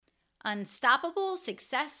Unstoppable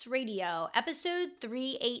Success Radio, episode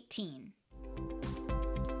 318.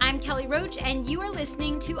 I'm Kelly Roach, and you are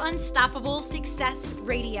listening to Unstoppable Success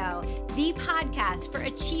Radio, the podcast for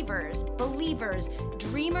achievers, believers,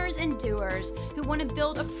 dreamers, and doers who want to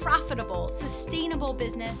build a profitable, sustainable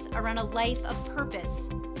business around a life of purpose,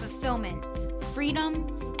 fulfillment,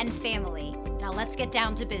 freedom, and family. Now let's get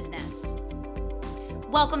down to business.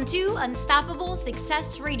 Welcome to Unstoppable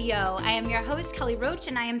Success Radio. I am your host, Kelly Roach,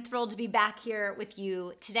 and I am thrilled to be back here with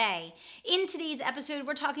you today. In today's episode,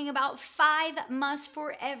 we're talking about 5 musts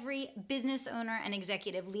for every business owner and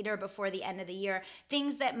executive leader before the end of the year.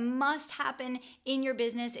 Things that must happen in your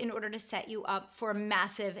business in order to set you up for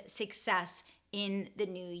massive success in the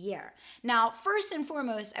new year. Now, first and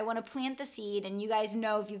foremost, I want to plant the seed, and you guys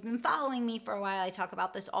know if you've been following me for a while, I talk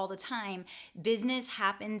about this all the time. Business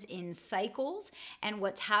happens in cycles, and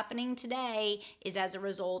what's happening today is as a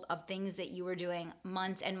result of things that you were doing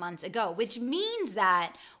months and months ago, which means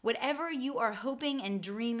that whatever you are hoping and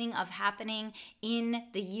dreaming of happening in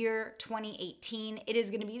the year 2018, it is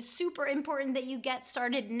going to be super important that you get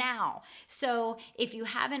started now. So if you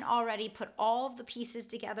haven't already put all of the pieces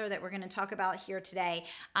together that we're going to talk about here today,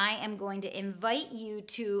 I am going to invite you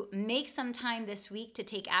to make some time this week to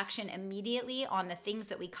take action immediately on the things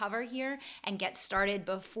that we cover here and get started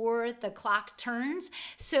before the clock turns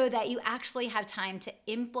so that you actually have time to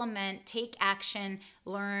implement, take action,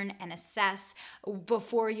 learn, and assess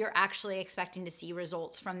before you're actually expecting to see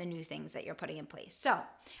results from the new things that you're putting in place. So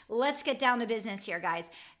let's get down to business here,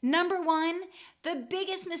 guys. Number 1, the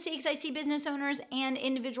biggest mistakes I see business owners and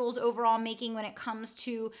individuals overall making when it comes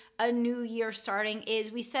to a new year starting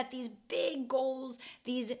is we set these big goals.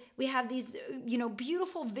 We have these,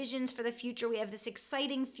 beautiful visions for the future. We have this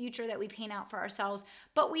exciting future that we paint out for ourselves,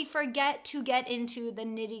 but we forget to get into the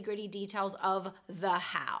nitty-gritty details of the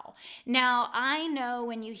how. Now, I know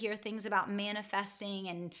when you hear things about manifesting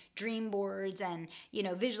and dream boards and,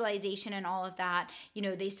 visualization and all of that,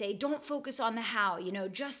 they say, don't focus on the how,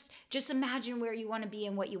 just imagine where you want to be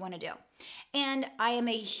and what you want to do. And I am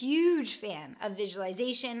a huge fan of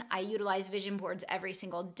visualization. I utilize vision boards every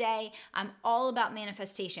single day. I'm all about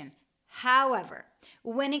manifestation. However,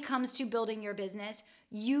 when it comes to building your business,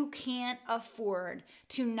 you can't afford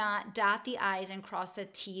to not dot the I's and cross the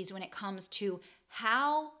T's when it comes to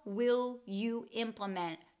how will you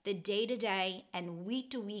implement the day-to-day and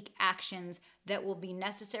week-to-week actions that will be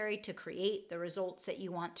necessary to create the results that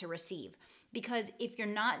you want to receive. Because if you're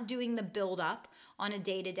not doing the build-up on a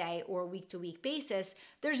day-to-day or week-to-week basis,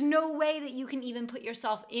 there's no way that you can even put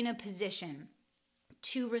yourself in a position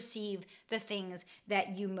to receive the things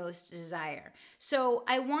that you most desire. So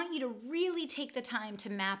I want you to really take the time to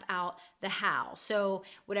map out the how. So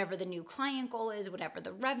whatever the new client goal is, whatever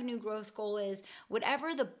the revenue growth goal is,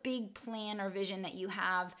 whatever the big plan or vision that you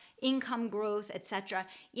have, income growth, etc.,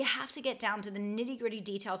 you have to get down to the nitty-gritty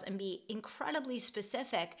details and be incredibly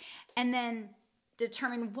specific, and then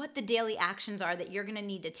determine what the daily actions are that you're going to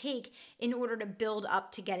need to take in order to build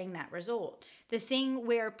up to getting that result. The thing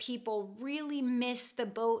where people really miss the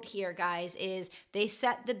boat here, guys, is they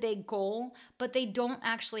set the big goal, but they don't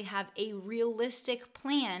actually have a realistic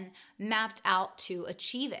plan mapped out to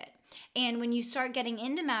achieve it. And when you start getting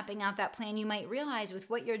into mapping out that plan, you might realize with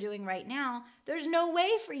what you're doing right now, there's no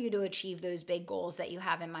way for you to achieve those big goals that you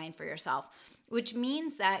have in mind for yourself, which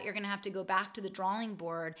means that you're going to have to go back to the drawing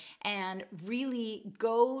board and really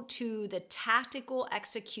go to the tactical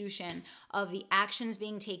execution of the actions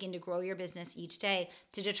being taken to grow your business each day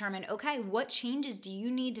to determine, okay, what changes do you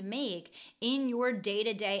need to make in your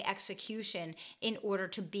day-to-day execution in order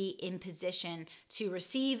to be in position to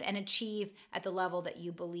receive and achieve at the level that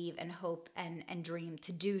you believe and hope and dream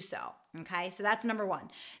to do so. Okay, so that's number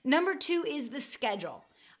 1. Number 2 is the schedule.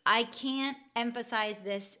 I can't emphasize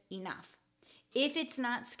this enough. If it's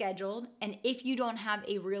not scheduled, and if you don't have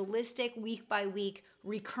a realistic week-by-week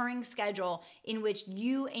recurring schedule in which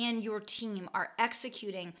you and your team are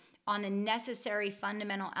executing on the necessary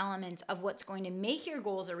fundamental elements of what's going to make your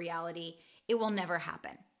goals a reality, it will never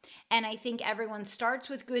happen. And I think everyone starts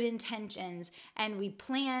with good intentions and we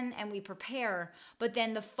plan and we prepare, but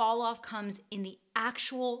then the fall off comes in the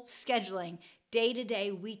actual scheduling, day to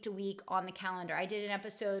day, week to week on the calendar. I did an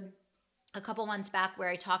episode a couple months back where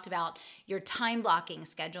I talked about your time blocking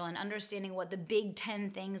schedule and understanding what the big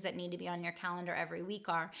 10 things that need to be on your calendar every week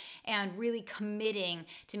are, and really committing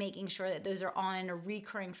to making sure that those are on in a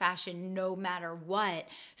recurring fashion no matter what,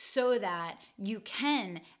 so that you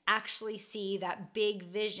can actually see that big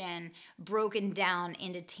vision broken down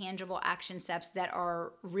into tangible action steps that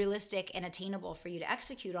are realistic and attainable for you to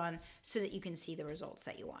execute on so that you can see the results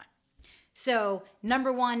that you want. So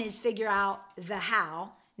number 1 is figure out the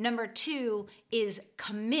how. Number 2 is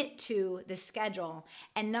commit to the schedule.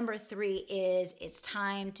 And number 3 is it's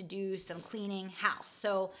time to do some cleaning house.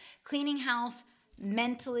 So cleaning house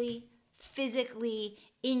mentally, physically,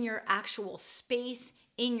 in your actual space,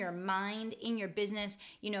 in your mind, in your business.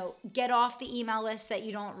 Get off the email list that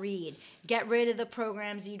you don't read. Get rid of the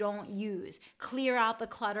programs you don't use. Clear out the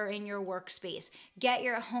clutter in your workspace. Get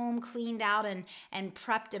your home cleaned out and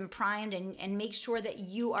prepped and primed, and make sure that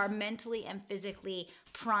you are mentally and physically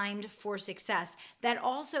primed for success. That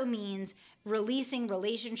also means releasing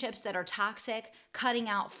relationships that are toxic, cutting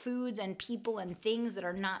out foods and people and things that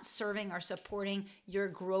are not serving or supporting your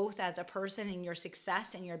growth as a person and your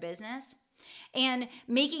success in your business. And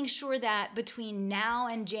making sure that between now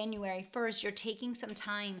and January 1st, you're taking some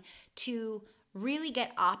time to really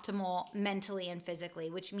get optimal mentally and physically,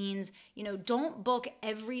 which means, don't book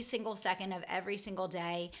every single second of every single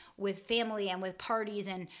day with family and with parties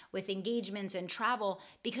and with engagements and travel,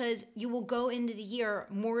 because you will go into the year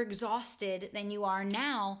more exhausted than you are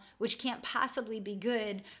now, which can't possibly be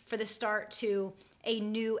good for the start to a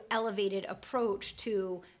new elevated approach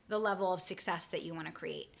to the level of success that you want to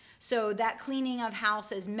create. So that cleaning of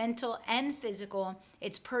house is mental and physical,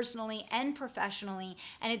 it's personally and professionally,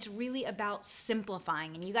 and it's really about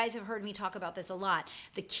simplifying. And you guys have heard me talk about this a lot.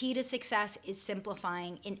 The key to success is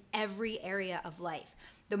simplifying in every area of life.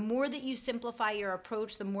 The more that you simplify your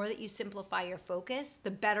approach, the more that you simplify your focus,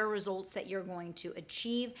 the better results that you're going to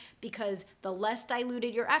achieve, because the less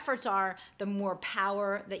diluted your efforts are, the more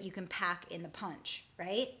power that you can pack in the punch,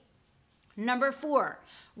 right? Number 4,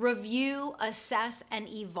 review, assess, and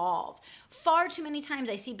evolve. Far too many times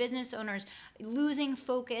I see business owners losing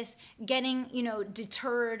focus, getting,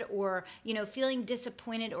 deterred, or, feeling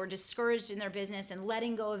disappointed or discouraged in their business and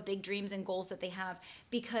letting go of big dreams and goals that they have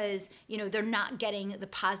because, they're not getting the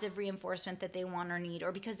positive reinforcement that they want or need,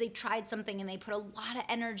 or because they tried something and they put a lot of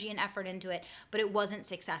energy and effort into it, but it wasn't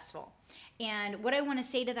successful. And what I want to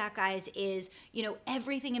say to that, guys, is,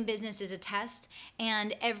 everything in business is a test,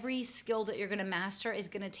 and every skill that you're going to master is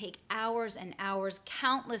going to take hours and hours,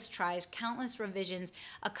 countless tries, countless revisions,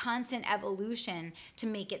 a constant evolution to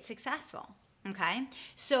make it successful. Okay?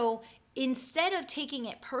 So instead of taking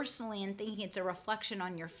it personally and thinking it's a reflection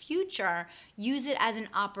on your future, use it as an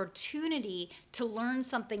opportunity to learn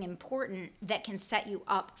something important that can set you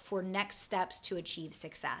up for next steps to achieve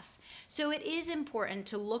success. So it is important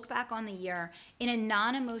to look back on the year in a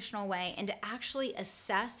non-emotional way and to actually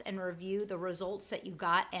assess and review the results that you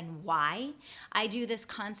got and why. I do this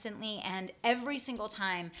constantly, and every single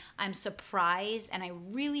time I'm surprised, and I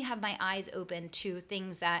really have my eyes open to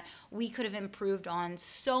things that we could have improved on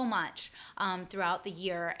so much throughout the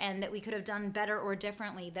year, and that we could have done better or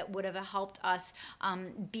differently that would have helped us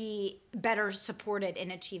be better supported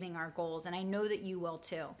in achieving our goals. And I know that you will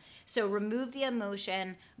too. So remove the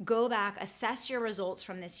emotion, go back, assess your results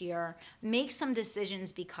from this year, make some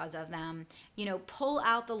decisions because of them, pull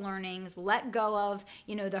out the learnings, let go of,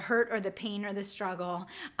 the hurt or the pain or the struggle,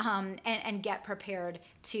 and get prepared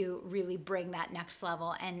to really bring that next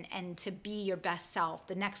level and to be your best self,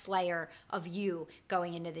 the next layer of you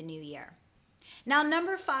going into the new year. Now,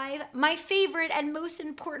 number 5, my favorite and most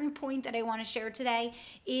important point that I want to share today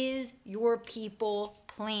is your people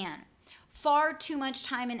plan. Far too much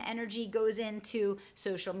time and energy goes into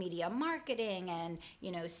social media marketing and,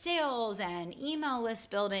 sales and email list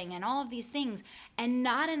building and all of these things. And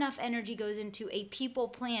not enough energy goes into a people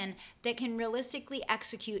plan that can realistically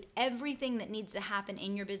execute everything that needs to happen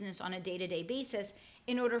in your business on a day-to-day basis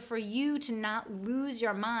in order for you to not lose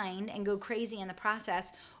your mind and go crazy in the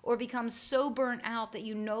process or become so burnt out that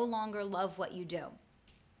you no longer love what you do.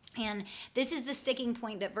 And this is the sticking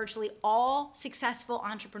point that virtually all successful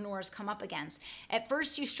entrepreneurs come up against. At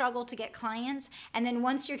first, you struggle to get clients, and then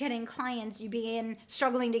once you're getting clients, you begin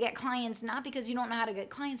struggling to get clients, not because you don't know how to get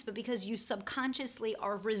clients, but because you subconsciously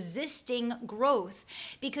are resisting growth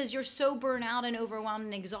because you're so burnt out and overwhelmed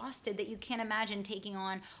and exhausted that you can't imagine taking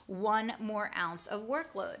on one more ounce of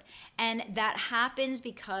workload. And that happens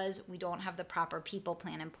because we don't have the proper people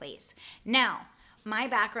plan in place. Now, my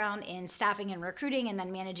background in staffing and recruiting, and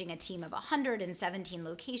then managing a team of 117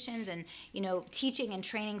 locations, and teaching and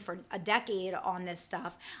training for a decade on this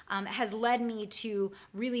stuff, has led me to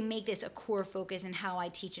really make this a core focus in how I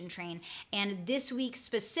teach and train. And this week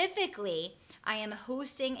specifically, I am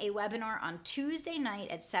hosting a webinar on Tuesday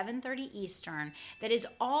night at 7:30 Eastern that is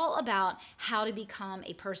all about how to become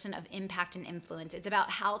a person of impact and influence. It's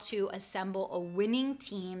about how to assemble a winning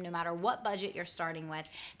team, no matter what budget you're starting with,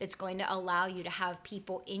 that's going to allow you to have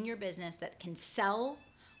people in your business that can sell,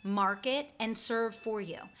 market, and serve for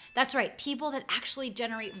you. That's right, people that actually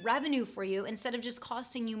generate revenue for you instead of just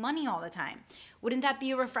costing you money all the time. Wouldn't that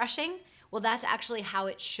be refreshing? Well, that's actually how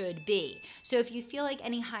it should be. So if you feel like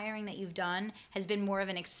any hiring that you've done has been more of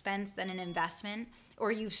an expense than an investment, or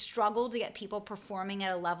you've struggled to get people performing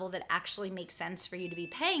at a level that actually makes sense for you to be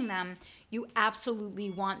paying them, you absolutely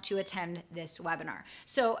want to attend this webinar.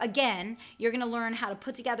 So again, you're gonna learn how to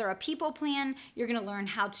put together a people plan, you're gonna learn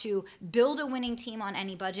how to build a winning team on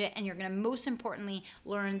any budget, and you're gonna most importantly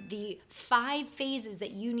learn the 5 phases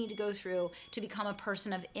that you need to go through to become a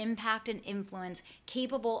person of impact and influence,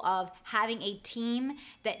 capable of having a team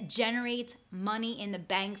that generates money in the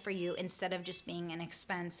bank for you instead of just being an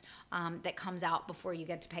expense that comes out before you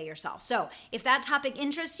get to pay yourself. So if that topic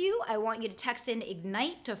interests you, I want you to text in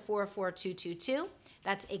IGNITE to 44222.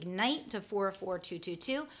 That's IGNITE to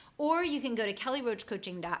 44222. Or you can go to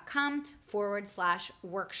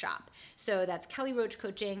kellyroachcoaching.com/workshop. So that's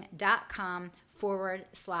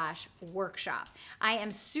kellyroachcoaching.com/workshop. I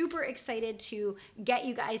am super excited to get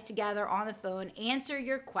you guys together on the phone, answer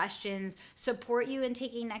your questions, support you in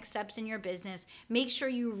taking next steps in your business. Make sure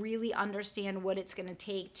you really understand what it's going to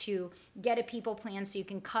take to get a people plan so you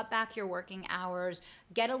can cut back your working hours,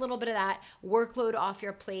 get a little bit of that workload off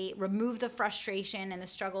your plate, remove the frustration and the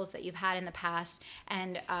struggles that you've had in the past,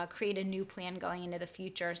 and create a new plan going into the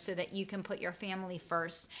future so that you can put your family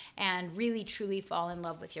first and really truly fall in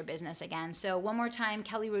love with your business again. So one more time,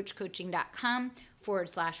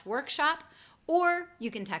 kellyroachcoaching.com/workshop, or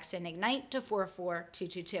you can text in IGNITE to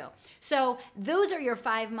 44222. So those are your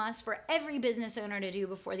 5 musts for every business owner to do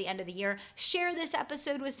before the end of the year. Share this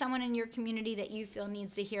episode with someone in your community that you feel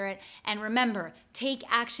needs to hear it. And remember, take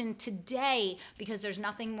action today, because there's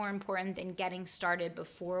nothing more important than getting started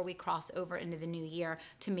before we cross over into the new year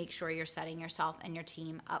to make sure you're setting yourself and your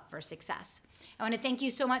team up for success. I want to thank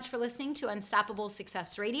you so much for listening to Unstoppable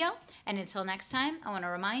Success Radio. And until next time, I want to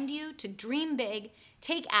remind you to dream big,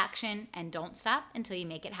 take action, and don't stop until you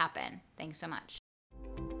make it happen. Thanks so much.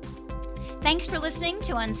 Thanks for listening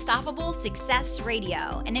to Unstoppable Success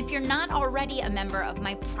Radio. And if you're not already a member of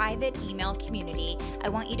my private email community, I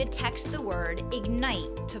want you to text the word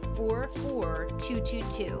IGNITE to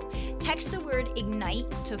 44222. Text the word IGNITE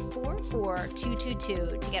to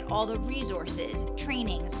 44222 to get all the resources,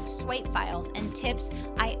 trainings, swipe files, and tips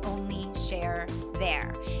I only share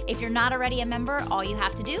there. If you're not already a member, all you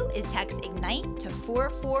have to do is text IGNITE to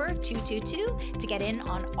 44222 to get in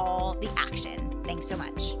on all the action. Thanks so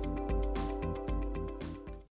much.